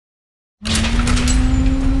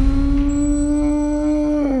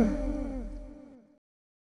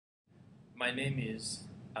My name is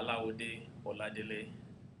Alawode Oladele,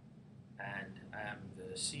 and I am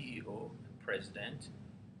the CEO and President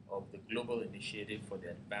of the Global Initiative for the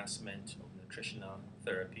Advancement of Nutritional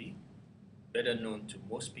Therapy, better known to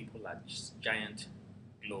most people as Giant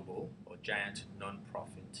Global or Giant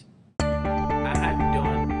Nonprofit. I had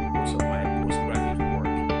done most of my postgraduate work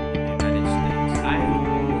in the United States. I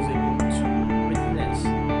was able to witness the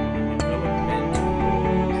development of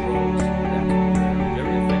drugs that were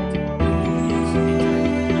very effective against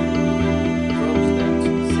HIV, drugs that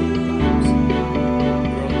save lives,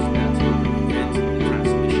 drugs that prevent the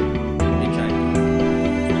transmission of HIV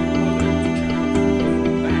from mother to child.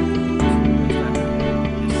 Going back to West Africa,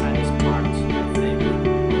 the saddest part, I think, of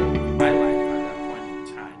my life at that point in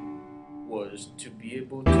time was to be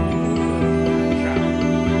able to hold a child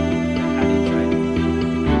that had HIV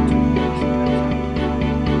and to watch that child die.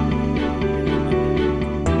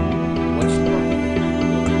 What struck me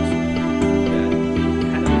was that we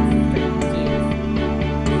had an effective way of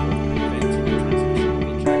preventing the transmission of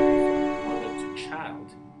HIV from mother to child,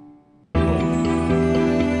 but a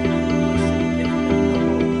significant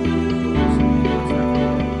number of individuals in West Africa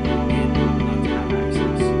did not have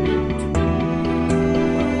access to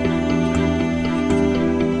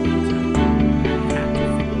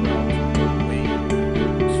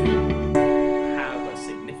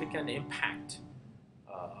impact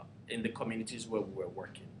in the communities where we were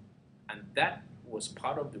working. And that was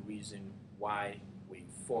part of the reason why we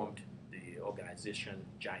formed the organization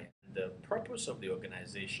Giant. The purpose of the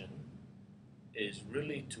organization is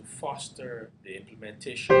really to foster the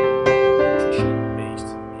implementation of nutrition-based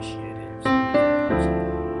initiatives in different parts of the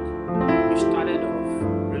world. We started off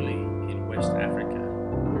really in West Africa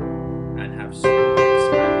and have slowly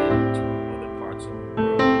expanded into other parts of the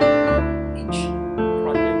world. Each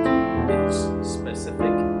project is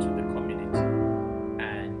specific to the community,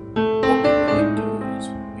 and what we really do is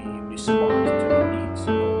we respond to the needs of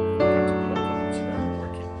the particular community that we're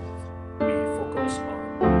working with. We focus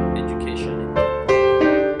on education in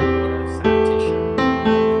water, sanitation,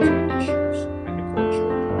 environmental issues,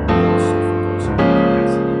 agriculture. We also focus on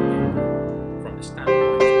capacity building from the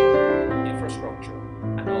standpoint of infrastructure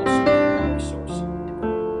and also human resource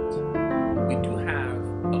development. We do have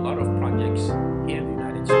a lot of projects here in the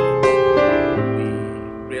United States. We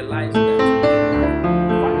realize that there are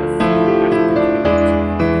quite a few African immigrants in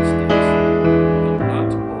the United States. A lot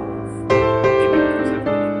of immigrants,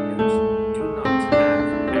 African immigrants, do not have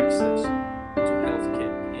access to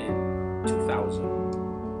healthcare. In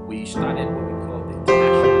 2000, we started what we call the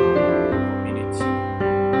International Community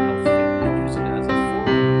Healthcare. We use it as a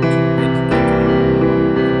forum to educate people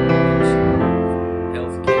on the importance of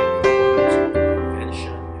healthcare, the importance of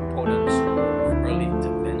prevention, the importance of early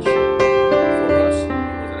intervention. For us, it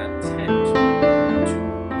was an attempt to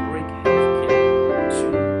bring healthcare to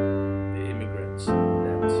the immigrants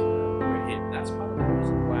that were here. That's part of the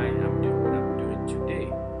reason why I'm doing what I'm doing today,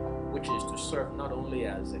 which is to serve not only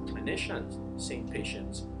as a clinician seeing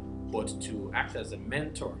patients, but to act as a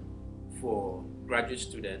mentor for graduate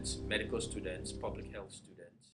students, medical students, public health students.